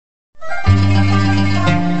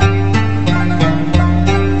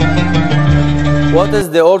What is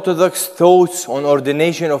the Orthodox thoughts on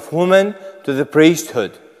ordination of women to the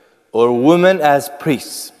priesthood, or women as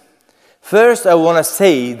priests? First, I want to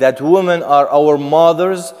say that women are our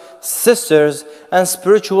mothers, sisters, and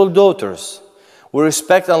spiritual daughters. We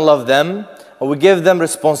respect and love them, and we give them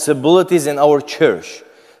responsibilities in our church,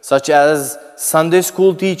 such as Sunday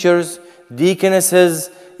school teachers, deaconesses,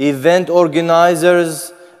 event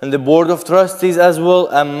organizers, and the board of trustees as well,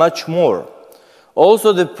 and much more.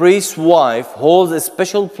 Also, the priest's wife holds a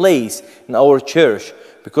special place in our church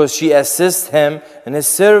because she assists him in his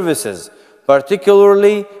services,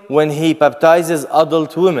 particularly when he baptizes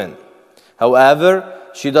adult women. However,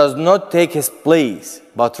 she does not take his place,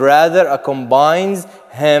 but rather accompanies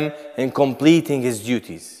him in completing his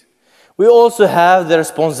duties. We also have the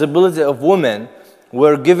responsibility of women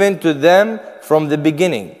were given to them from the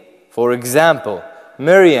beginning. For example,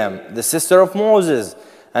 Miriam, the sister of Moses,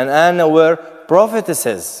 and Anna were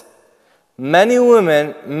prophetesses. Many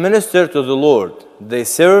women ministered to the Lord. They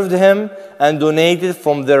served him and donated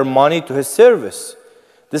from their money to his service.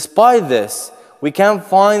 Despite this, we can't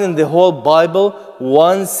find in the whole Bible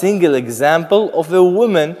one single example of a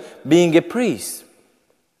woman being a priest.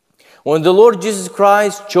 When the Lord Jesus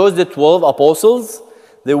Christ chose the 12 apostles,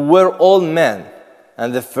 they were all men,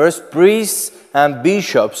 and the first priests and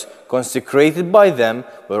bishops consecrated by them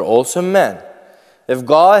were also men. If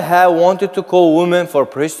God had wanted to call women for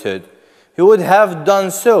priesthood, he would have done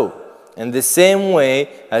so in the same way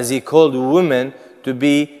as he called women to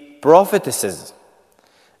be prophetesses.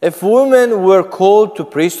 If women were called to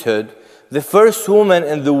priesthood, the first woman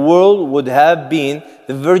in the world would have been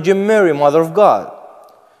the Virgin Mary, Mother of God.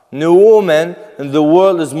 No woman in the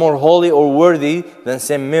world is more holy or worthy than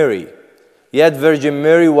Saint Mary. Yet Virgin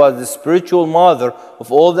Mary was the spiritual mother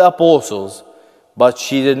of all the apostles, but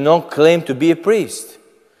she did not claim to be a priest.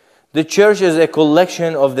 The church is a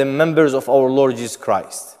collection of the members of our Lord Jesus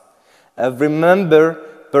Christ. Every member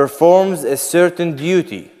performs a certain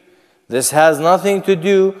duty. This has nothing to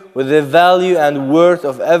do with the value and worth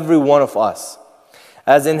of every one of us.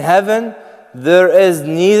 As in heaven, there is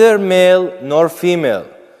neither male nor female,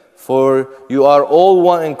 for you are all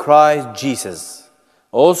one in Christ Jesus.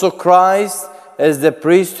 Also, Christ is the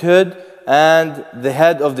priesthood and the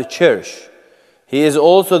head of the church. He is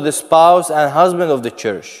also the spouse and husband of the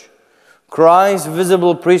church. Christ's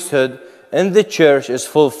visible priesthood in the church is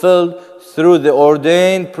fulfilled through the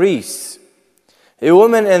ordained priests. A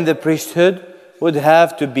woman in the priesthood would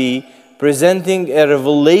have to be presenting a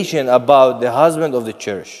revelation about the husband of the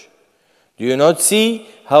church. Do you not see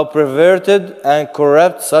how perverted and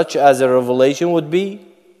corrupt such as a revelation would be?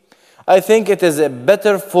 I think it is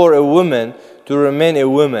better for a woman to remain a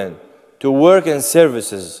woman, to work in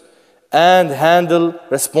services, and handle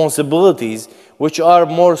responsibilities which are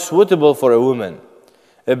more suitable for a woman.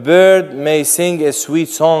 A bird may sing a sweet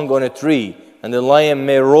song on a tree, and a lion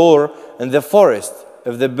may roar in the forest.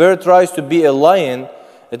 If the bird tries to be a lion,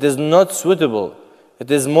 it is not suitable.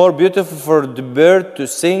 It is more beautiful for the bird to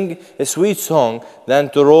sing a sweet song than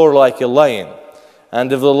to roar like a lion.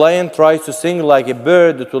 And if the lion tries to sing like a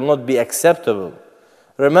bird, it will not be acceptable.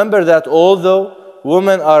 Remember that although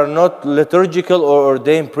women are not liturgical or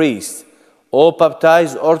ordained priests, all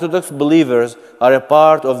baptized Orthodox believers are a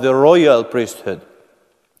part of the royal priesthood,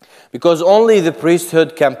 because only the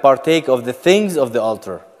priesthood can partake of the things of the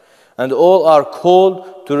altar, and all are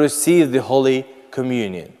called to receive the Holy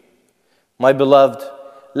Communion. My beloved,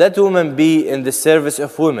 let women be in the service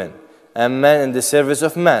of women, and men in the service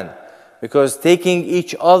of men, because taking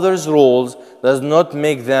each other's roles does not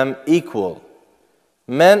make them equal.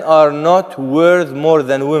 Men are not worth more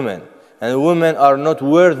than women, and women are not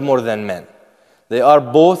worth more than men. They are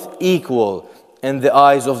both equal in the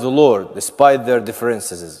eyes of the Lord, despite their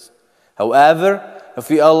differences. However, if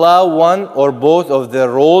we allow one or both of their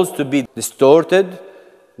roles to be distorted,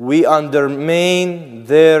 we undermine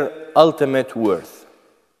their ultimate worth.